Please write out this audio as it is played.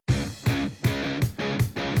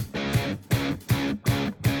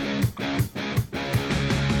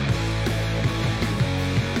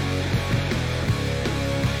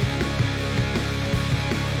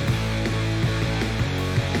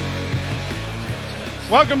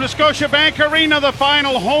Welcome to Scotiabank Arena, the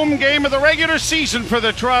final home game of the regular season for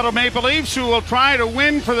the Toronto Maple Leafs, who will try to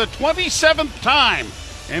win for the 27th time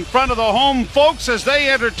in front of the home folks as they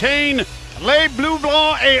entertain Les Bleu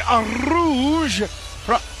Blanc et Rouge.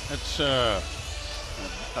 It's a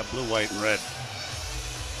blue, white, and red.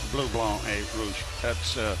 Bleu Blanc et Rouge.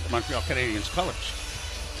 That's Montreal Canadiens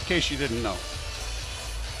colors, in case you didn't know.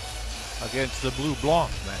 Against the Bleu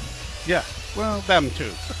Blanc, man. Yeah, well, them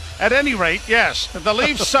too. At any rate, yes, the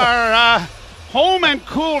Leafs are home and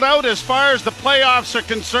cooled out as far as the playoffs are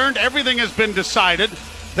concerned. Everything has been decided.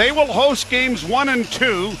 They will host games 1 and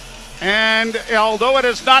 2, and although it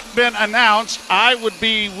has not been announced, I would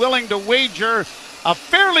be willing to wager a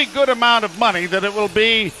fairly good amount of money that it will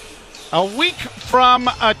be a week from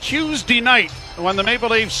a Tuesday night when the Maple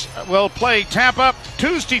Leafs will play Tampa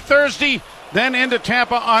Tuesday, Thursday, then into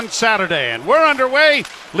Tampa on Saturday. And we're underway.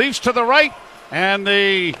 Leafs to the right and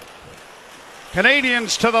the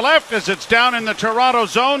Canadiens to the left as it's down in the Toronto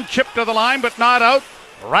zone. Chipped to the line but not out.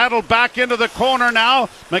 Rattled back into the corner now.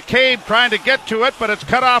 McCabe trying to get to it, but it's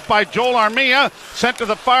cut off by Joel Armia. Sent to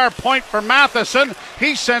the far point for Matheson.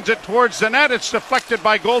 He sends it towards the net. It's deflected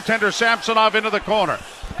by goaltender Samsonov into the corner.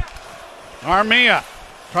 Armia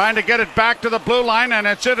trying to get it back to the blue line, and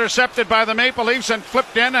it's intercepted by the Maple Leafs and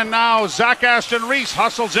flipped in, and now Zach Aston Reese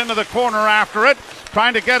hustles into the corner after it,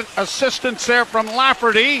 trying to get assistance there from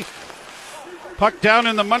Lafferty. Puck down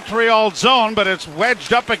in the Montreal zone, but it's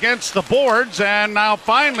wedged up against the boards, and now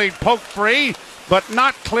finally poked free, but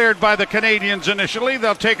not cleared by the Canadiens initially.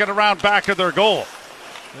 They'll take it around back of their goal.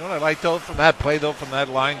 You know what I like, though, from that play, though, from that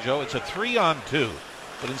line, Joe? It's a 3-on-2.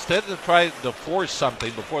 But instead of trying to force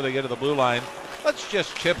something before they get to the blue line, let's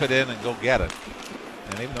just chip it in and go get it.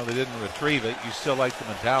 And even though they didn't retrieve it, you still like the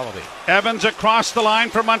mentality. Evans across the line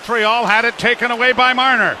for Montreal, had it taken away by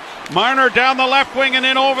Marner. Marner down the left wing and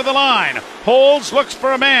in over the line. Holds, looks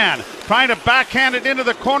for a man. Trying to backhand it into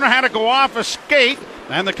the corner, had to go off a skate,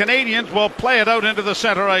 and the Canadiens will play it out into the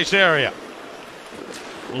center ice area.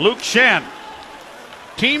 Luke Schenn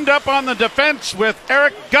teamed up on the defense with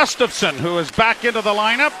Eric Gustafsson, who is back into the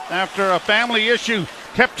lineup after a family issue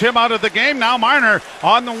kept him out of the game. Now Marner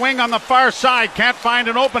on the wing on the far side, can't find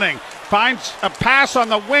an opening. Finds a pass on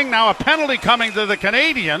the wing, now a penalty coming to the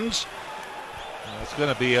Canadiens. It's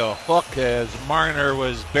going to be a hook as Marner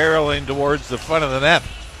was barreling towards the front of the net.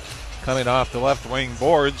 Coming off the left wing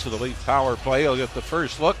board, so the Leaf power play will get the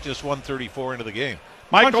first look, just 1:34 into the game.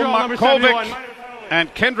 Michael Markovic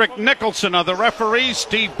and Kendrick Nicholson are the referees.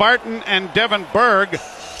 Steve Barton and Devin Berg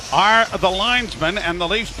are the linesmen, and the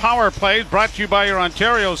Leafs power play brought to you by your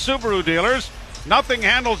Ontario Subaru dealers. Nothing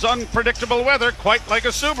handles unpredictable weather quite like a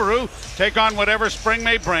Subaru. Take on whatever spring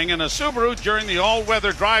may bring in a Subaru during the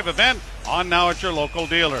all-weather drive event on now at your local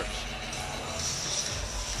dealers.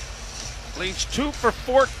 Leafs 2 for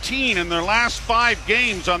 14 in their last 5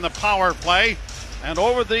 games on the power play, and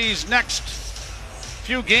over these next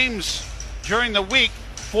few games during the week,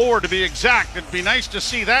 4 to be exact, it'd be nice to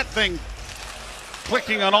see that thing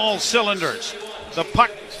clicking on all cylinders. The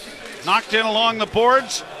puck knocked in along the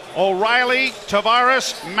boards. O'Reilly,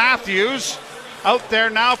 Tavares, Matthews out there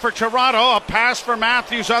now for Toronto. A pass for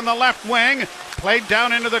Matthews on the left wing. Played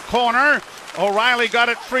down into the corner. O'Reilly got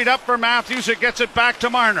it freed up for Matthews. It gets it back to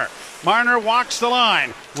Marner. Marner walks the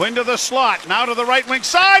line. Wing to the slot. Now to the right wing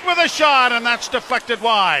side with a shot, and that's deflected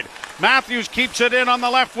wide. Matthews keeps it in on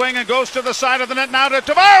the left wing and goes to the side of the net. Now to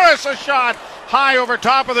Tavares. A shot high over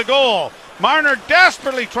top of the goal. Marner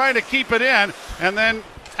desperately trying to keep it in, and then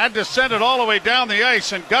had to send it all the way down the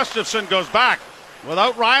ice, and Gustafsson goes back.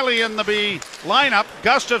 Without Riley in the lineup,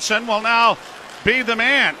 Gustafsson will now be the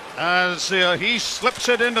man as he slips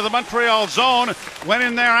it into the Montreal zone. Went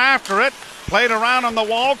in there after it, played around on the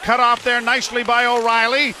wall, cut off there nicely by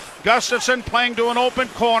O'Reilly. Gustafsson playing to an open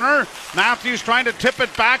corner. Matthews trying to tip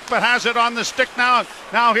it back, but has it on the stick now.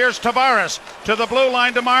 Now here's Tavares to the blue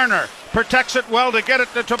line to Marner. Protects it well to get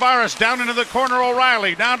it to Tavares. Down into the corner,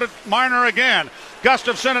 O'Reilly. Down to Marner again.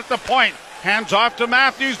 Gustafsson at the point. Hands off to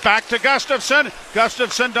Matthews. Back to Gustafsson.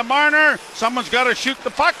 Gustafsson to Marner. Someone's got to shoot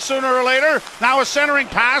the puck sooner or later. Now a centering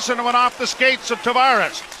pass, and it went off the skates of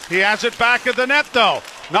Tavares. He has it back at the net, though.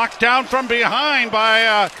 Knocked down from behind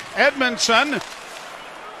by Edmondson.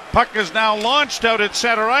 Puck is now launched out at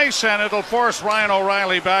center ice, and it'll force Ryan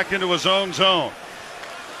O'Reilly back into his own zone.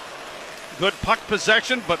 Good puck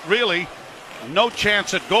possession, but really no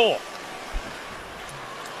chance at goal.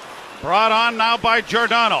 Brought on now by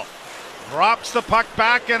Giordano. Drops the puck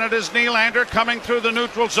back, and it is Nylander coming through the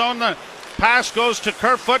neutral zone. The pass goes to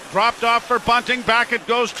Kerfoot, dropped off for Bunting. Back it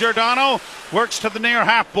goes Giordano. Works to the near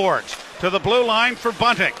half boards. To the blue line for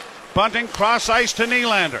Bunting. Bunting cross ice to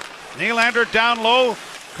Nylander. Nylander down low.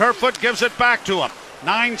 Kerfoot gives it back to him.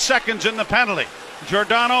 9 seconds in the penalty.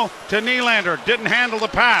 Giordano to Nylander. Didn't handle the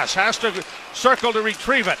pass. Has to circle to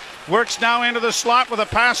retrieve it. Works now into the slot with a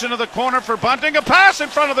pass into the corner for Bunting. A pass in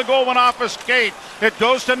front of the goal went off his skate. It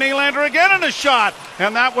goes to Nylander again and a shot.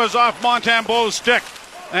 And that was off Montembeault's stick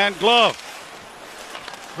and glove.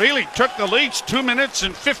 Really took the Leafs 2 minutes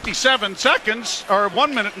and 57 seconds, or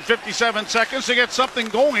 1 minute and 57 seconds to get something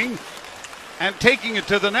going and taking it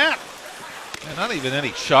to the net. And not even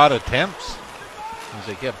any shot attempts, as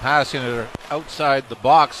they kept passing it outside the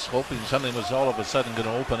box, hoping something was all of a sudden going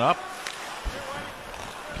to open up.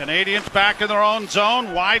 Canadiens back in their own zone.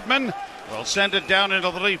 Weidman will send it down into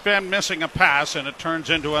the Leaf end, missing a pass, and it turns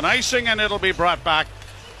into an icing, and it'll be brought back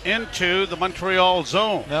into the Montreal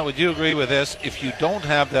zone. Now, would you agree with this? If you don't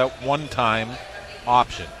have that one-time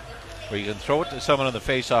option where you can throw it to someone on the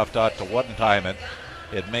face-off dot to one-time it,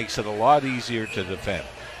 it makes it a lot easier to defend.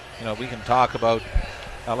 You know, we can talk about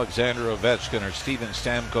Alexander Ovechkin or Steven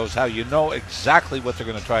Stamkos, how you know exactly what they're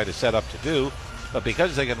going to try to set up to do, but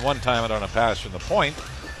because they can one-time it on a pass from the point,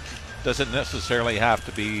 doesn't necessarily have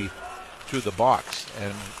to be through the box.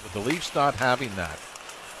 And with the Leafs not having that,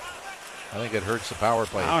 I think it hurts the power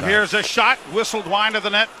play. Now here's a shot, whistled wide of the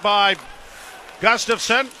net by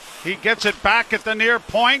Gustafsson. He gets it back at the near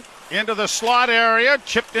point into the slot area,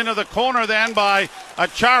 chipped into the corner then by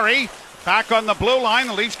Achari. Back on the blue line,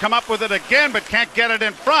 the Leafs come up with it again, but can't get it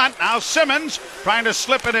in front. Now Simmons trying to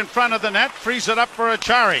slip it in front of the net, frees it up for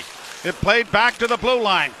Achari. It played back to the blue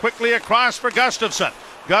line, quickly across for Gustafsson.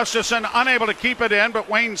 Gustafsson unable to keep it in, but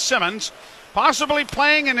Wayne Simmons, possibly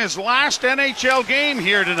playing in his last NHL game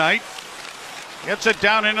here tonight, gets it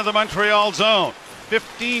down into the Montreal zone.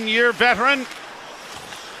 15-year veteran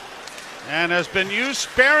and has been used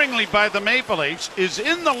sparingly by the Maple Leafs, is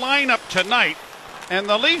in the lineup tonight, and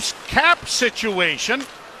the Leafs cap situation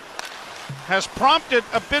has prompted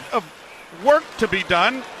a bit of work to be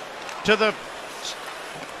done. To the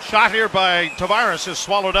shot here by Tavares is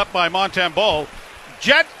swallowed up by Montembeault.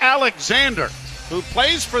 Jet Alexander, who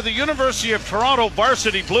plays for the University of Toronto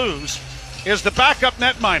Varsity Blues, is the backup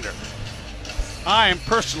netminder. I am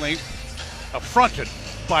personally affronted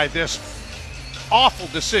by this awful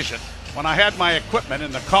decision when I had my equipment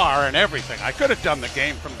in the car and everything. I could have done the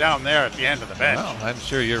game from down there at the end of the bench. Well, I'm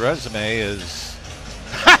sure your resume is...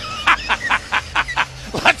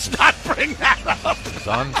 Let's not bring that up. It's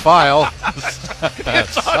on file.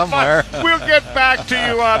 It's on somewhere. file. We'll get back to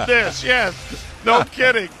you on this. Yes, no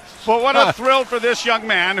kidding. But what a thrill for this young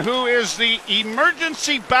man, who is the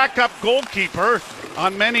emergency backup goalkeeper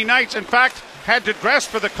on many nights. In fact, had to dress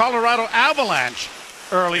for the Colorado Avalanche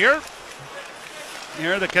earlier.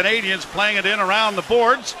 Here the Canadiens playing it in around the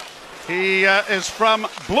boards. He is from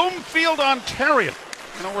Bloomfield, Ontario.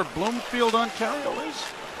 You know where Bloomfield, Ontario is?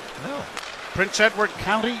 No. Prince Edward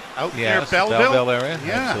County, out near Belleville. Belleville. Area,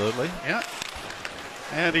 Yeah. absolutely. Yeah.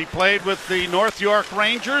 And he played with the North York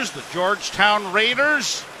Rangers, the Georgetown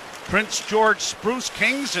Raiders, Prince George Spruce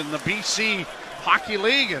Kings in the BC Hockey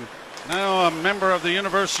League, and now a member of the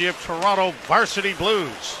University of Toronto Varsity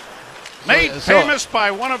Blues. Made famous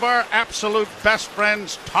by one of our absolute best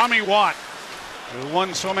friends, Tommy Watt, who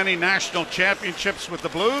won so many national championships with the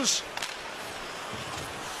Blues.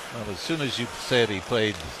 Well, as soon as you said he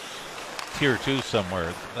played Tier 2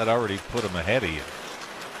 somewhere, that already put him ahead of you.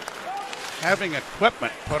 Having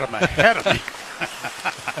equipment put him ahead of me.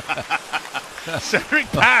 Centering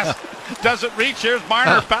pass doesn't reach. Here's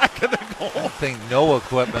Marner back in the goal. I think no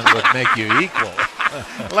equipment would make you equal.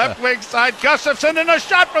 Left wing side, Gustafsson, and a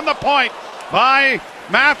shot from the point by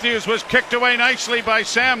Matthews was kicked away nicely by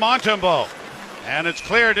Sam Montembeault. And it's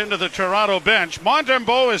cleared into the Toronto bench.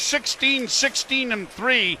 Montembeault is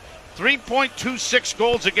 16-16-3, 3.26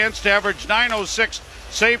 goals against average, 906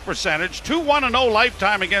 save percentage, 2-1-0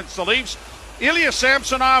 lifetime against the Leafs. Ilya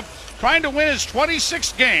Samsonov trying to win his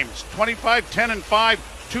 26th games, 25-10-5,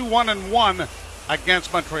 2-1-1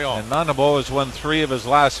 against Montreal. And Montembeault has won 3 of his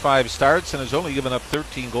last 5 starts and has only given up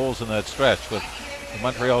 13 goals in that stretch. With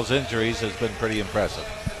Montreal's injuries, has been pretty impressive.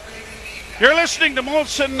 You're listening to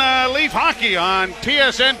Molson Leaf Hockey on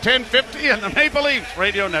TSN 1050 and the Maple Leafs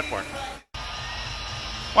Radio Network.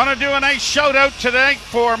 Want to do a nice shout out today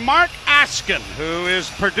for Mark Askin, who is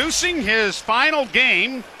producing his final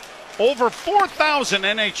game. Over 4,000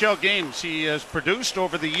 NHL games he has produced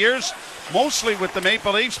over the years, mostly with the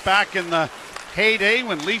Maple Leafs back in the heyday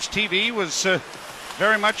when Leafs TV was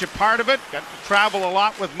very much a part of it. Got to travel a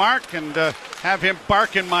lot with Mark and have him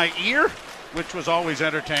bark in my ear, which was always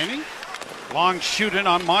entertaining. Long shooting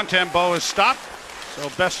on Montembeault is stopped, so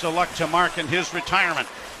best of luck to Mark in his retirement.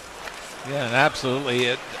 Yeah, and absolutely,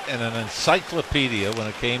 and an encyclopedia when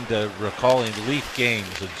it came to recalling Leaf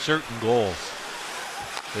games and certain goals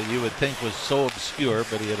that you would think was so obscure,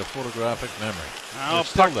 but he had a photographic memory. Now,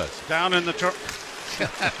 Still does. Down in the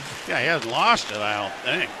yeah, he hasn't lost it, I don't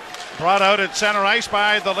think. Brought out at center ice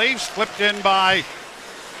by the Leafs, flipped in by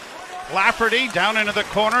Lafferty, down into the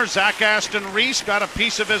corner. Zach Aston Reese got a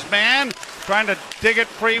piece of his man. Trying to dig it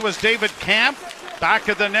free was David Camp. Back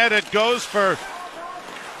of the net it goes for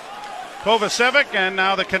Kovacevic, and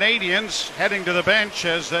now the Canadiens heading to the bench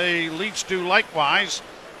as the Leafs do likewise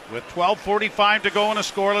with 12:45 to go in a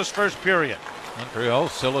scoreless first period. Montreal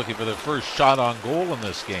still looking for their first shot on goal in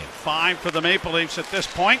this game. 5 for the Maple Leafs at this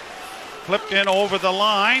point. Flipped in over the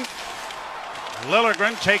line.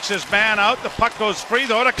 Liljegren takes his man out. The puck goes free,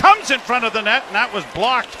 though. It comes in front of the net, and that was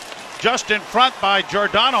blocked just in front by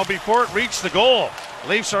Giordano before it reached the goal.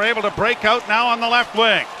 Leafs are able to break out now on the left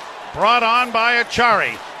wing. Brought on by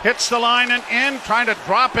Achari. Hits the line and in, trying to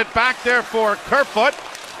drop it back there for Kerfoot.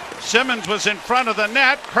 Simmons was in front of the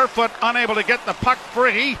net. Kerfoot unable to get the puck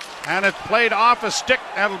free, and it's played off a stick.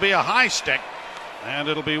 That'll be a high stick, and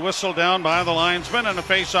it'll be whistled down by the linesman, and a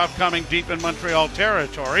face-off coming deep in Montreal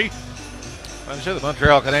territory. I'm sure the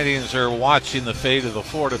Montreal Canadiens are watching the fate of the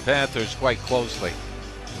Florida Panthers quite closely.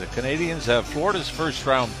 The Canadiens have Florida's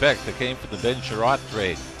first-round pick that came from the Ben Sherratt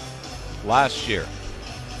trade last year.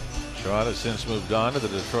 Sherratt has since moved on to the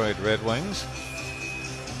Detroit Red Wings.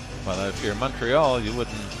 But if you're Montreal, you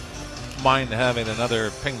wouldn't mind having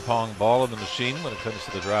another ping-pong ball in the machine when it comes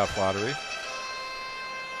to the draft lottery.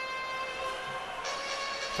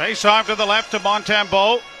 Face-off to the left to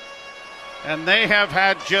Montembeault. And they have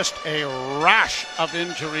had just a rash of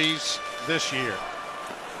injuries this year.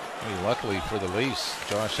 Luckily for the Leafs,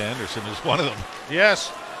 Josh Anderson is one of them.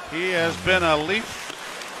 Yes, he has been a Leaf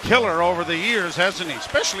killer over the years, hasn't he?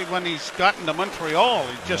 Especially when he's gotten to Montreal.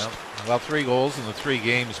 He just well, 3 goals in the 3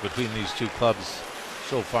 games between these two clubs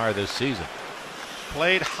so far this season.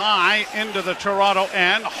 Played high into the Toronto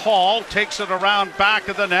end. Hall takes it around back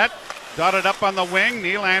of the net. Got it up on the wing.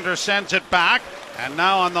 Nylander sends it back. And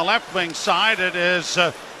now on the left wing side, it is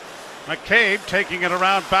McCabe taking it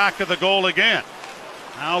around back of the goal again.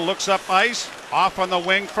 Now looks up ice, off on the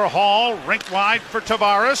wing for Hall, rink wide for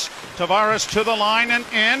Tavares. Tavares to the line and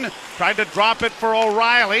in, tried to drop it for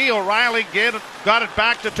O'Reilly. O'Reilly got it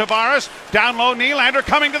back to Tavares. Down low, Nylander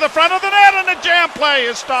coming to the front of the net, and the jam play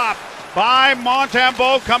is stopped by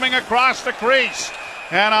Montembeault coming across the crease.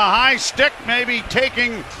 And a high stick maybe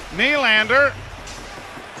taking Nylander.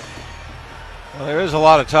 Well, there is a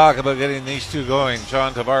lot of talk about getting these two going,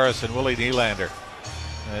 John Tavares and Willie Nylander.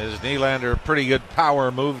 As Nylander, pretty good power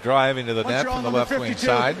move driving to the net from the left wing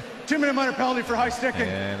side. 2-minute minor penalty for high sticking.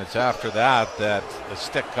 And it's after that that the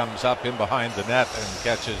stick comes up in behind the net and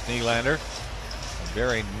catches Nylander. And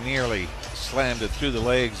very nearly slammed it through the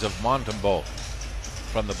legs of Montembeault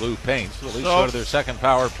from the blue paint. So at least go to their second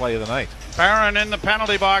power play of the night. Barron in the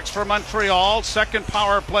penalty box for Montreal. Second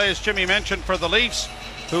power play, as Jimmy mentioned, for the Leafs,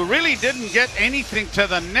 who really didn't get anything to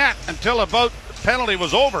the net until about the penalty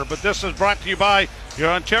was over. But this is brought to you by your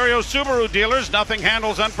Ontario Subaru dealers. Nothing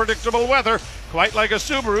handles unpredictable weather quite like a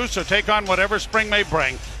Subaru, so take on whatever spring may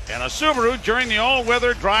bring in a Subaru during the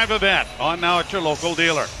all-weather drive event. On now at your local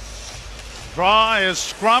dealer. Draw is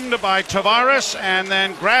scrummed by Tavares and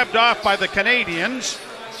then grabbed off by the Canadiens.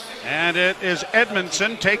 And it is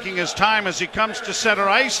Edmondson taking his time as he comes to center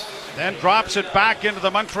ice, then drops it back into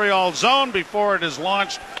the Montreal zone before it is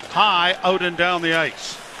launched high out and down the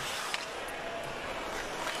ice.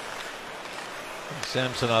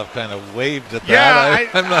 Samsonov kind of waved at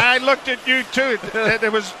that. Yeah, I looked at you too.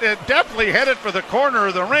 It was definitely headed for the corner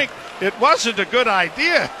of the rink. It wasn't a good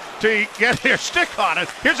idea to get your stick on it.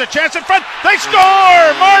 Here's a chance in front. They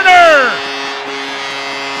score! Marner!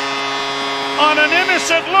 On an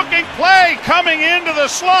innocent-looking play coming into the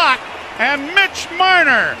slot, and Mitch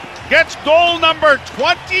Marner gets goal number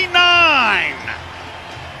 29.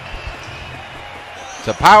 It's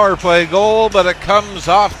a power play goal, but it comes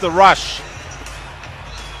off the rush.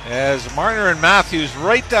 As Marner and Matthews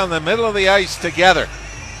right down the middle of the ice together.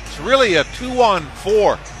 It's really a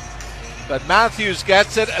 2-on-4. But Matthews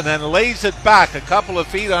gets it and then lays it back a couple of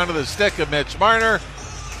feet onto the stick of Mitch Marner.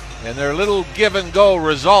 And their little give and go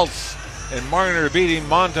results in Marner beating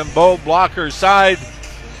Montembeault blocker side.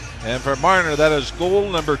 And for Marner, that is goal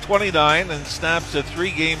number 29 and snaps a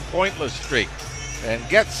 3-game pointless streak and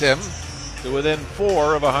gets him to within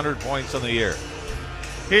 4 of 100 points on the year.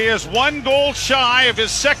 He is 1 goal shy of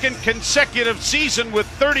his second consecutive season with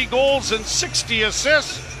 30 goals and 60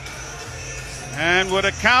 assists, and would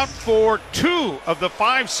account for 2 of the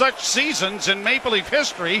 5 such seasons in Maple Leaf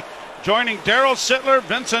history. joining Daryl Sittler,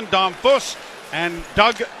 Vincent Domfus, and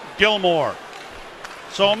Doug Gilmore.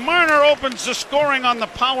 So Marner opens the scoring on the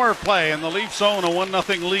power play, and the Leafs own a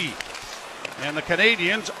 1-0 lead. And the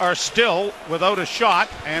Canadiens are still without a shot,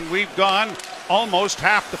 and we've gone almost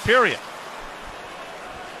half the period.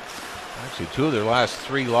 Actually, 2 of their last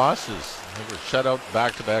 3 losses. They were shut out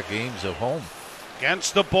back-to-back games at home.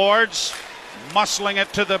 Against the boards, muscling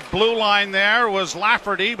it to the blue line there was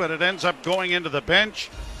Lafferty, but it ends up going into the bench.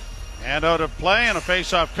 And out of play, and a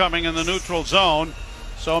faceoff coming in the neutral zone.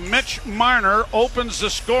 So Mitch Marner opens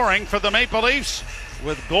the scoring for the Maple Leafs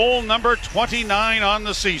with goal number 29 on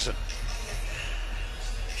the season.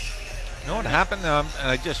 You know what happened? And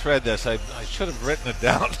I just read this. I should have written it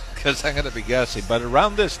down because I'm going to be guessing. But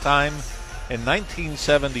around this time in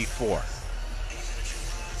 1974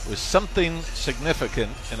 was something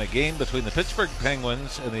significant in a game between the Pittsburgh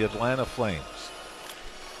Penguins and the Atlanta Flames.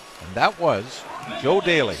 And that was Joe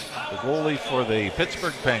Daly, the goalie for the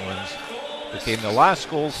Pittsburgh Penguins, became the last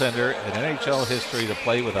goaltender in NHL history to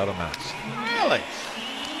play without a mask. Really?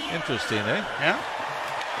 Interesting, eh? Yeah.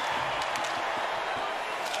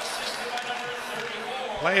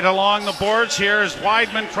 Played along the boards here is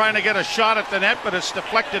Wideman trying to get a shot at the net, but it's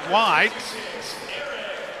deflected wide.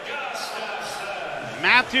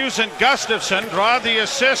 Matthews and Gustafsson draw the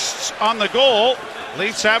assists on the goal.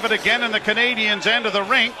 Leafs have it again in the Canadiens' end of the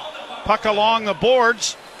rink. Puck along the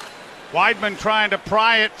boards. Wideman trying to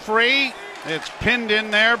pry it free. It's pinned in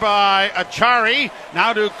there by Achari.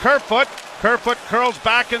 Now to Kerfoot. Kerfoot curls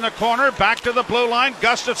back in the corner. Back to the blue line.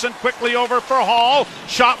 Gustafsson quickly over for Hall.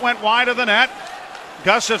 Shot went wide of the net.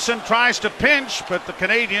 Gustafsson tries to pinch, but the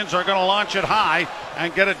Canadiens are going to launch it high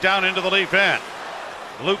and get it down into the Leaf end.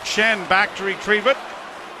 Luke Shen back to retrieve it.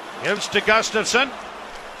 Gives to Gustafsson.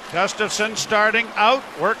 Gustafsson starting out.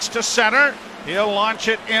 Works to center. He'll launch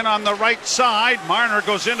it in on the right side. Marner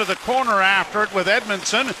goes into the corner after it with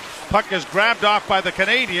Edmondson. Puck is grabbed off by the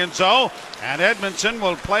Canadiens, though, and Edmondson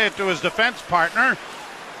will play it to his defense partner.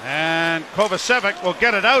 And Kovacevic will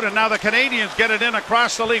get it out, and now the Canadiens get it in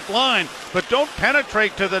across the Leaf line, but don't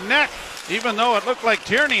penetrate to the net, even though it looked like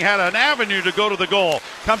Tierney had an avenue to go to the goal.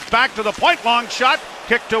 Comes back to the point, long shot,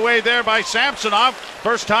 kicked away there by Samsonov.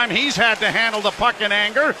 First time he's had to handle the puck in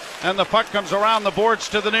anger, and the puck comes around the boards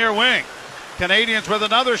to the near wing. Canadiens with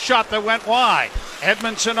another shot that went wide.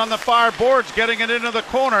 Edmondson on the far boards getting it into the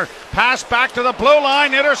corner. Pass back to the blue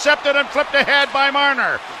line, intercepted and flipped ahead by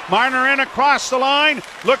Marner. Marner in across the line,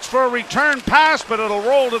 looks for a return pass, but it'll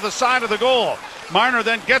roll to the side of the goal. Marner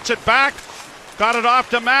then gets it back, got it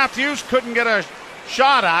off to Matthews, couldn't get a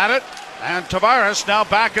shot at it. And Tavares now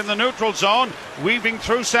back in the neutral zone, weaving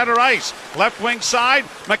through center ice. Left wing side,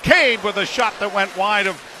 McCabe with a shot that went wide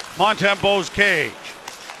of Montembeau's cage.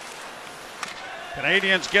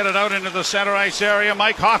 Canadiens get it out into the center ice area.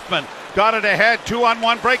 Mike Hoffman got it ahead.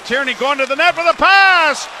 2-on-1 break. Tierney going to the net for the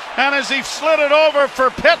pass. And as he slid it over for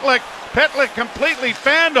Pitlick, Pitlick completely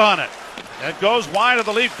fanned on it. It goes wide of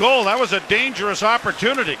the Leaf goal. That was a dangerous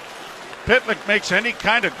opportunity. Pitlick makes any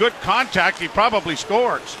kind of good contact, he probably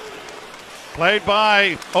scores. Played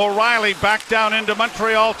by O'Reilly back down into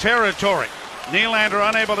Montreal territory. Nylander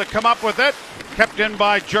unable to come up with it. Kept in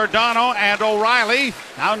by Giordano and O'Reilly.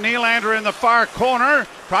 Now Nylander in the far corner.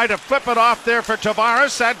 Tried to flip it off there for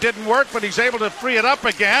Tavares. That didn't work, but he's able to free it up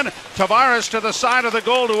again. Tavares to the side of the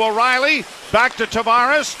goal to O'Reilly. Back to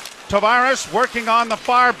Tavares. Tavares working on the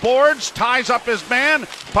far boards. Ties up his man.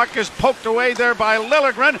 Puck is poked away there by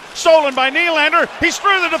Liljegren. Stolen by Nylander. He's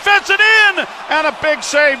through the defense and in! And a big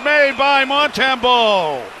save made by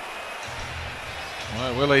Montembeau.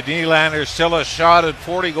 Well, Willie Nylander still a shot at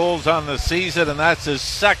 40 goals on the season, and that's his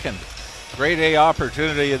second grade A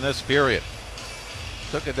opportunity in this period.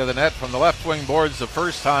 Took it to the net from the left wing boards the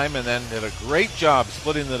first time, and then did a great job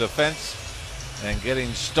splitting the defense and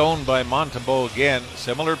getting stoned by Montembeau again.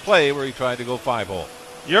 Similar play where he tried to go 5-0.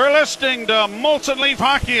 You're listening to Molson Leaf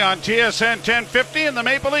Hockey on TSN 1050 and the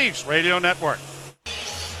Maple Leafs Radio Network.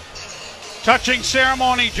 Touching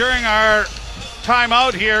ceremony during our time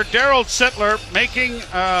out here. Daryl Sittler making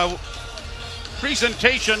a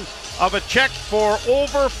presentation of a check for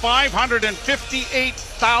over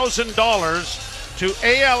 $558,000 to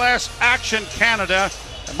ALS Action Canada.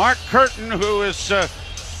 Mark Curtin, who is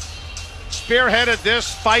spearheaded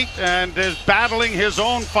this fight and is battling his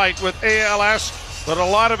own fight with ALS, but a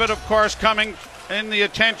lot of it, of course, coming in the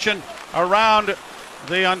attention around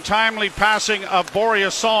the untimely passing of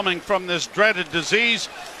Boreas Salming from this dreaded disease.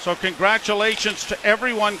 So congratulations to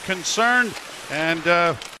everyone concerned. And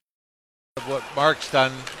what Mark's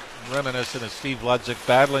done reminiscent of Steve Ludzik,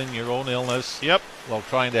 battling your own illness. Yep. While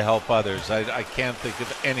trying to help others. I can't think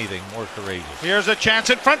of anything more courageous. Here's a chance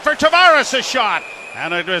in front for Tavares, a shot.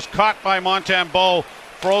 And it was caught by Montembeault,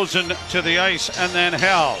 frozen to the ice and then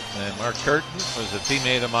held. And Mark Curtin was a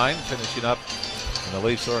teammate of mine, finishing up in the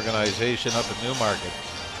Leafs organization up in Newmarket.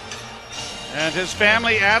 And his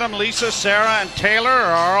family, Adam, Lisa, Sarah, and Taylor,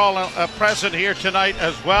 are all present here tonight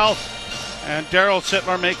as well. And Daryl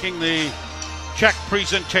Sittler making the check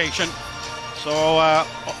presentation. So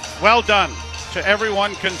well done to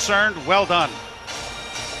everyone concerned. Well done.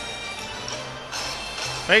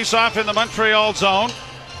 Face off in the Montreal zone.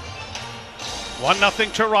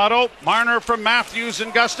 1-0 Toronto. Marner from Matthews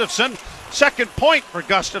and Gustafsson. Second point for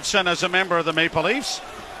Gustafsson as a member of the Maple Leafs.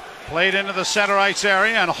 Played into the center ice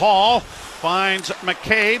area, and Hall finds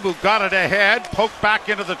McCabe, who got it ahead. Poked back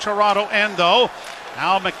into the Toronto end, though.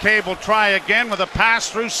 Now McCabe will try again with a pass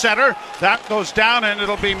through center. That goes down, and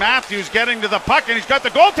it'll be Matthews getting to the puck, and he's got the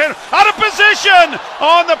goaltender out of position.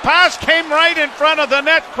 Oh, and the pass came right in front of the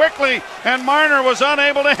net quickly, and Marner was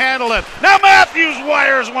unable to handle it. Now Matthews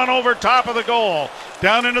wires one over top of the goal.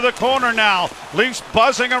 Down into the corner now. Leafs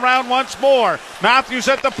buzzing around once more. Matthews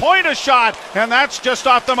at the point, a shot, and that's just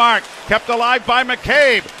off the mark. Kept alive by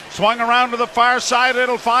McCabe. Swung around to the far side,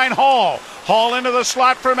 it'll find Hall. Hall into the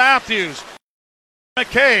slot for Matthews.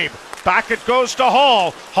 McCabe. Back it goes to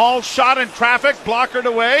Hall. Hall shot in traffic, blockered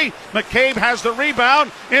away. McCabe has the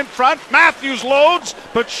rebound in front. Matthews loads,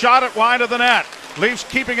 but shot it wide of the net. Leafs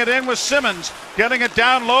keeping it in with Simmons, getting it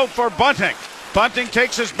down low for Bunting. Bunting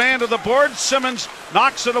takes his man to the board. Simmons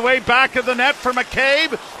knocks it away back of the net for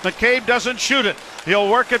McCabe. McCabe doesn't shoot it. He'll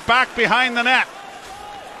work it back behind the net.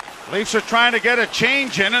 Leafs are trying to get a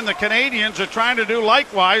change in, and the Canadiens are trying to do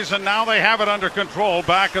likewise, and now they have it under control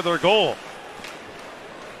back of their goal.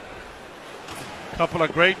 Couple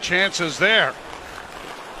of great chances there.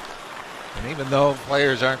 And even though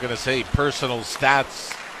players aren't going to say personal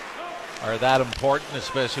stats are that important,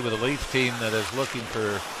 especially with a Leaf team that is looking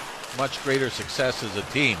for much greater success as a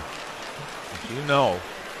team. As you know,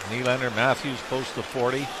 Nylander, Matthews close to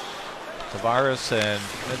 40. Tavares and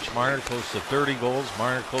Mitch Marner close to 30 goals.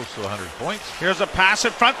 Marner close to 100 points. Here's a pass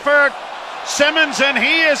in front for Simmons, and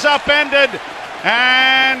he is upended.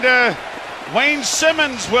 And Wayne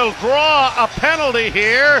Simmons will draw a penalty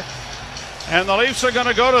here. And the Leafs are going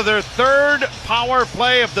to go to their third power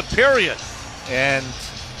play of the period. And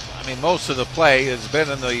I mean, most of the play has been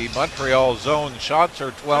in the Montreal zone. Shots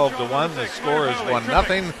are 12-1. The score is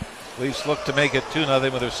 1-0. Leafs look to make it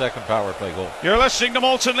 2-0 with their second power play goal. You're listening to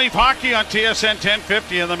Molson Leaf Hockey on TSN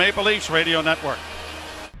 1050 and the Maple Leafs Radio Network.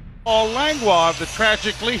 Paul Langlois of the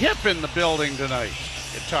Tragically Hip in the building tonight.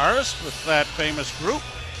 Guitarist with that famous group.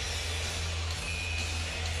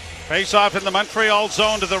 Face off in the Montreal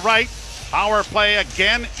zone to the right. Power play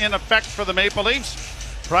again in effect for the Maple Leafs.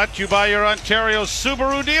 Brought to you by your Ontario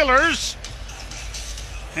Subaru dealers.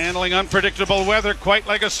 Handling unpredictable weather quite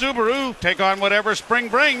like a Subaru. Take on whatever spring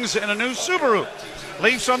brings in a new Subaru.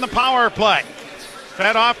 Leafs on the power play.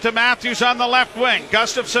 Fed off to Matthews on the left wing.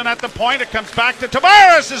 Gustafsson at the point. It comes back to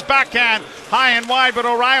Tavares' backhand. High and wide, but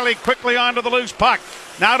O'Reilly quickly onto the loose puck.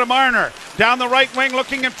 Now to Marner. Down the right wing,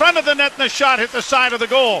 looking in front of the net, and the shot hit the side of the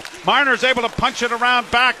goal. Marner's able to punch it around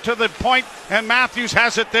back to the point, and Matthews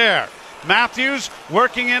has it there. Matthews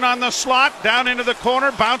working in on the slot, down into the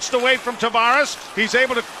corner, bounced away from Tavares. He's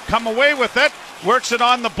able to come away with it, works it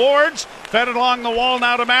on the boards, fed it along the wall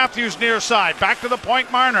now to Matthews near side. Back to the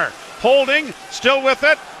point, Marner. Holding, still with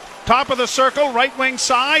it, top of the circle, right wing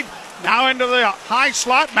side, now into the high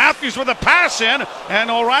slot. Matthews with a pass in,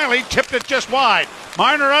 and O'Reilly tipped it just wide.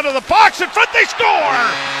 Marner out of the box, in front, they score!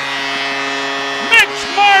 Mitch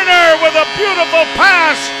Marner with a beautiful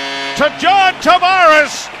pass to John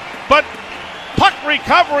Tavares. But puck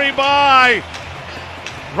recovery by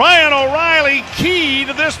Ryan O'Reilly, key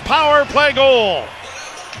to this power play goal.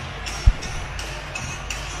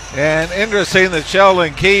 And interesting that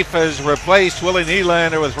Sheldon Keefe has replaced Willie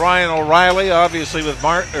Nylander with Ryan O'Reilly, obviously with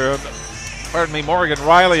Morgan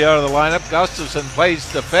Riley out of the lineup. Gustafsson plays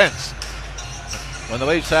defense when the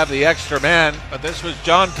Leafs have the extra man, but this was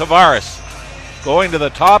John Tavares going to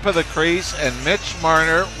the top of the crease, and Mitch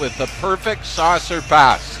Marner with the perfect saucer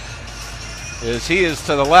pass. As he is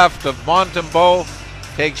to the left of Montembeault,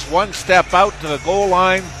 takes one step out to the goal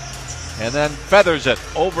line, and then feathers it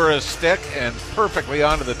over his stick and perfectly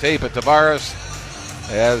onto the tape of Tavares.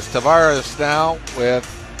 As Tavares now with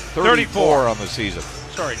 34 on the season.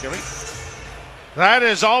 Sorry, Jimmy. That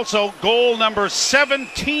is also goal number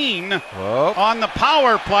 17 on the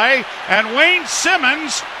power play. And Wayne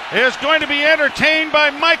Simmons is going to be entertained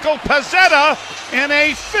by Michael Pezzetta in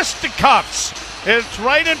a fisticuffs. It's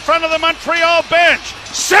right in front of the Montreal bench.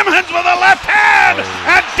 Simmons with a left hand,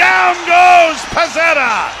 and down goes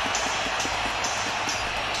Pezzetta.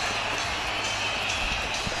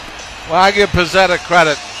 Well, I give Pezzetta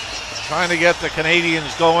credit. Trying to get the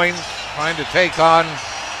Canadiens going, trying to take on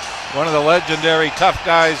one of the legendary tough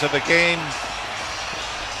guys of the game.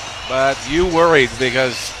 But you worried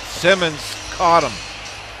because Simmons caught him.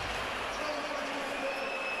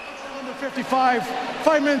 Under 55,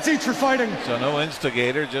 5 minutes each for fighting. So no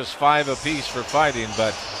instigator, just 5 apiece for fighting.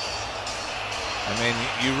 But, I mean,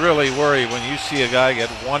 you really worry when you see a guy get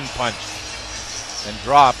one punch and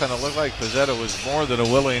drop. And it looked like Pezzetta was more than a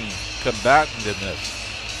willing combatant in this.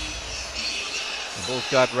 They both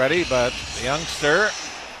got ready, but the youngster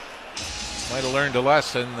might have learned a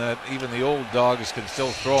lesson that even the old dogs can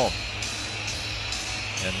still throw them.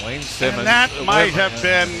 And Wayne Simmons. And that might have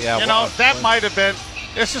been, might have been,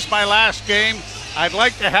 this is my last game. I'd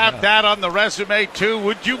like to have that on the resume too.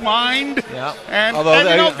 Would you mind? Yeah. And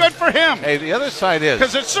Although good for him. Hey, the other side is.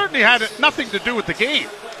 Because it certainly had nothing to do with the game.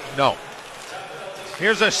 No.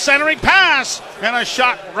 Here's a centering pass, and a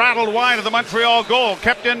shot rattled wide of the Montreal goal,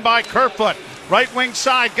 kept in by Kerfoot. Right wing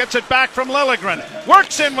side, gets it back from Liljegren.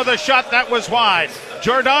 Works in with a shot that was wide.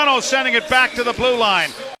 Giordano sending it back to the blue line.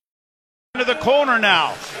 Into the corner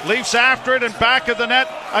now. Leafs after it and back of the net.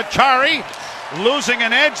 Achari losing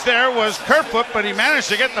an edge there was Kerfoot, but he managed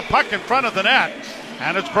to get the puck in front of the net.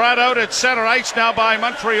 And it's brought out at center ice now by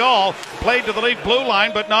Montreal. Played to the Leaf blue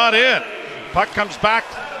line, but not in. Puck comes back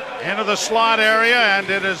into the slot area, and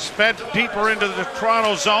it is fed deeper into the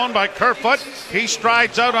Toronto zone by Kerfoot. He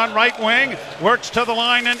strides out on right wing, works to the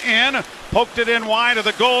line and in, poked it in wide of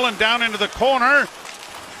the goal and down into the corner.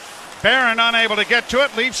 Barron unable to get to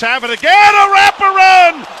it. Leafs have it again. A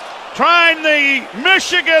wraparound! Trying the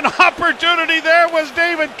Michigan opportunity there was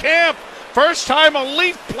David Kampf. First time a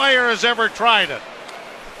Leaf player has ever tried it.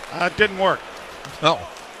 It didn't work. No.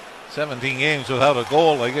 17 games without a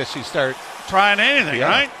goal. I guess you start trying anything,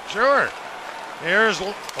 right? Sure. Here's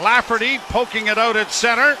Lafferty poking it out at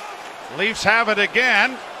center. Leafs have it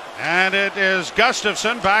again, and it is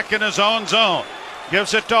Gustafson back in his own zone.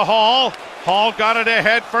 Gives it to Hall. Hall got it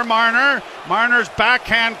ahead for Marner. Marner's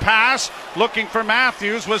backhand pass, looking for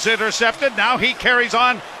Matthews, was intercepted. Now he carries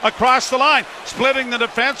on across the line. Splitting the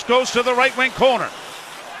defense, goes to the right wing corner.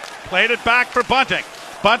 Played it back for Bunting.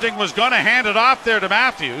 Bunting was going to hand it off there to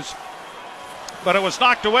Matthews, but it was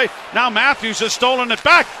knocked away. Now Matthews has stolen it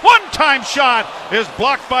back. One-time shot is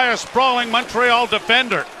blocked by a sprawling Montreal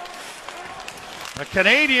defender. The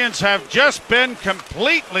Canadiens have just been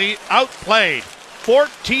completely outplayed.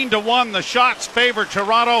 14-1, the shots favor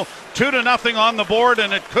Toronto. 2-0 on the board,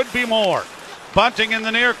 and it could be more. Bunting in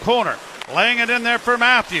the near corner, laying it in there for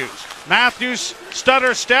Matthews. Matthews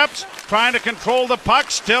stutter steps, trying to control the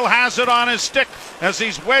puck, still has it on his stick as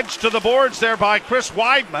he's wedged to the boards there by Chris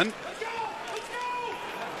Weidman.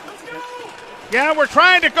 Yeah, we're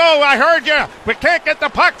trying to go. I heard you. We can't get the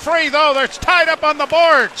puck free, though. It's tied up on the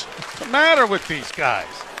boards. What's the matter with these guys?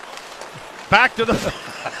 Back to the...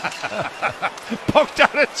 Poked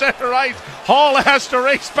out at center ice. Hall has to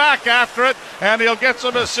race back after it, and he'll get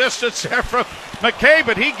some assistance there from McKay,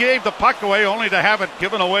 but he gave the puck away only to have it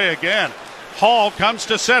given away again. Hall comes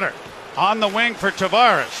to center. On the wing for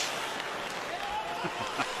Tavares.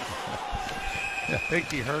 You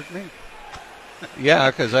think he heard me?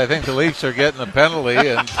 Yeah, because I think the Leafs are getting a penalty,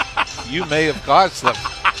 and you may have cost them.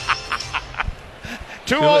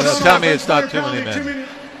 Tell me it's not too many men.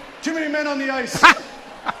 Too many men on the ice.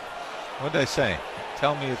 What did I say?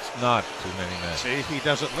 Tell me it's not too many men. See, he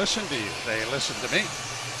doesn't listen to you. They listen to me.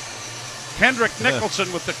 Kendrick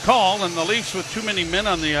Nicholson with the call, and the Leafs with too many men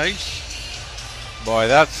on the ice. Boy,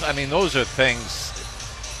 those are things.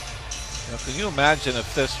 Can you imagine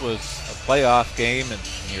if this was a playoff game and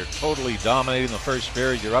you're totally dominating the first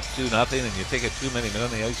period, you're up 2-0, and you take a too many men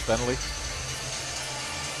on the ice penalty?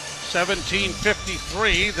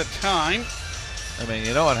 17:53 the time. I mean,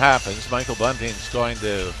 you know what happens. Michael Bunting's going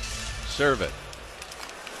to serve it.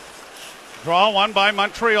 Draw one by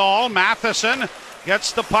Montreal. Matheson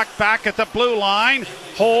gets the puck back at the blue line.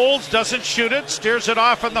 Holds, doesn't shoot it. Steers it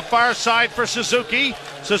off on the far side for Suzuki.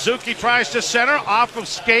 Suzuki tries to center, off of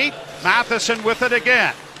skate. Matheson with it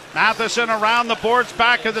again. Matheson around the boards,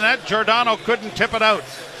 back of the net. Giordano couldn't tip it out.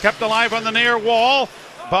 Kept alive on the near wall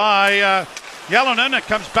by Yellowman. It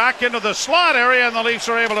comes back into the slot area, and the Leafs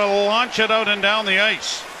are able to launch it out and down the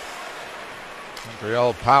ice.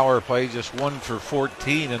 Montreal power play just 1 for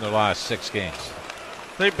 14 in the last 6 games.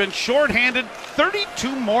 They've been shorthanded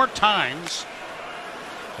 32 more times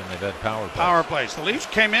than they've had power plays. The Leafs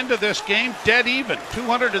came into this game dead even.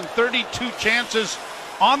 232 chances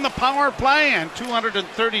on the power play and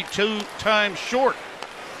 232 times short.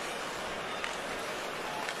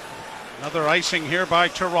 Another icing here by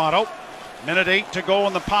Toronto. Minute 8 to go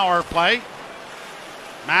in the power play.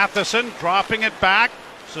 Matheson dropping it back.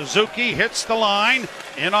 Suzuki hits the line.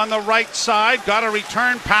 In on the right side. Got a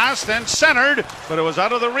return pass, then centered, but it was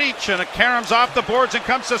out of the reach, and it caroms off the boards and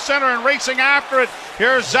comes to center and racing after it.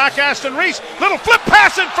 Here's Zach Aston Reese. Little flip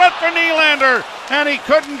pass in front for Nylander, and he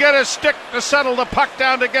couldn't get his stick to settle the puck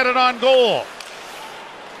down to get it on goal.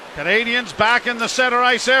 Canadiens back in the center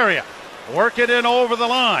ice area. Work it in over the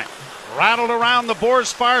line. Rattled around the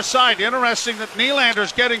boards far side. Interesting that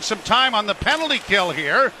Nylander's getting some time on the penalty kill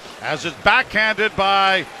here, as it's backhanded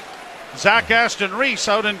by Zach Aston Reese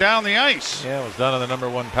out and down the ice. Yeah, it was done on the number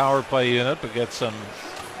 1 power play unit, but get some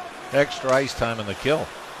extra ice time in the kill.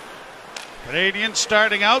 Canadiens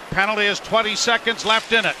starting out. Penalty has 20 seconds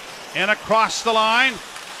left in it. In across the line.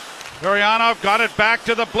 Gurianov got it back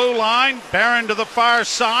to the blue line. Barron to the far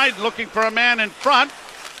side, looking for a man in front.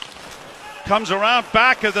 Comes around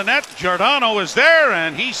back of the net. Giordano is there,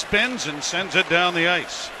 and he spins and sends it down the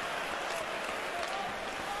ice.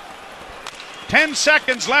 10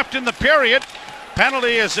 seconds left in the period.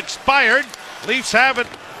 Penalty is expired. Leafs have it,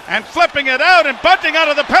 and flipping it out, and Bunting out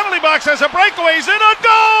of the penalty box has a breakaway. He's in a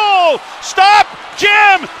goal! Stop!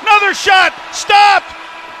 Jim! Another shot! Stop!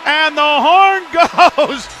 And the horn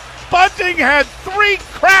goes. Bunting had 3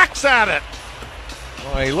 cracks at it.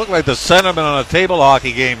 Well, he looked like the centerman on a table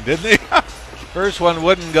hockey game, didn't he? First one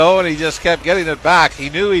wouldn't go, and he just kept getting it back. He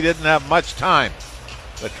knew he didn't have much time,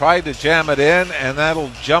 but tried to jam it in, and that'll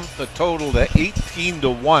jump the total to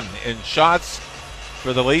 18-1 in shots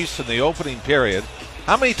for the Leafs in the opening period.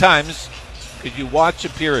 How many times could you watch a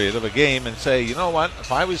period of a game and say, you know what,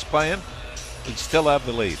 if I was playing, we'd still have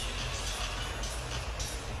the lead?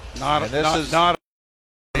 Not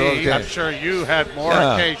I'm sure you had more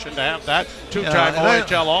occasion to have that. Two-time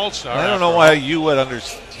OHL All-Star. I don't know why you would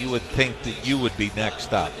think that you would be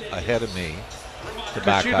next up ahead of me to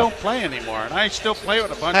back Because you up. don't play anymore, and I still play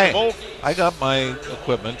with a bunch of old. I got my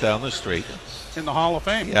equipment down the street. In the Hall of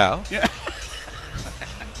Fame. Yeah.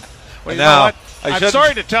 Well, you now, know what? I'm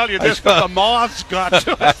sorry to tell you this, but the moths got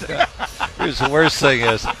to it. Here's the worst thing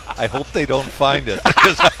is, I hope they don't find it.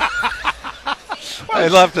 I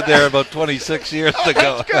left it there about 26 years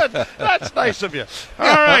ago. That's good. That's nice of you.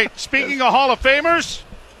 All right. Speaking of Hall of Famers,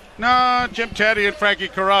 no, Jim Teddy and Frankie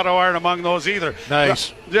Corrado aren't among those either.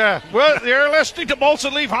 Nice. Yeah. Well, you're listening to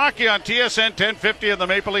Molson Leaf Hockey on TSN 1050 and the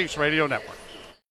Maple Leafs Radio Network.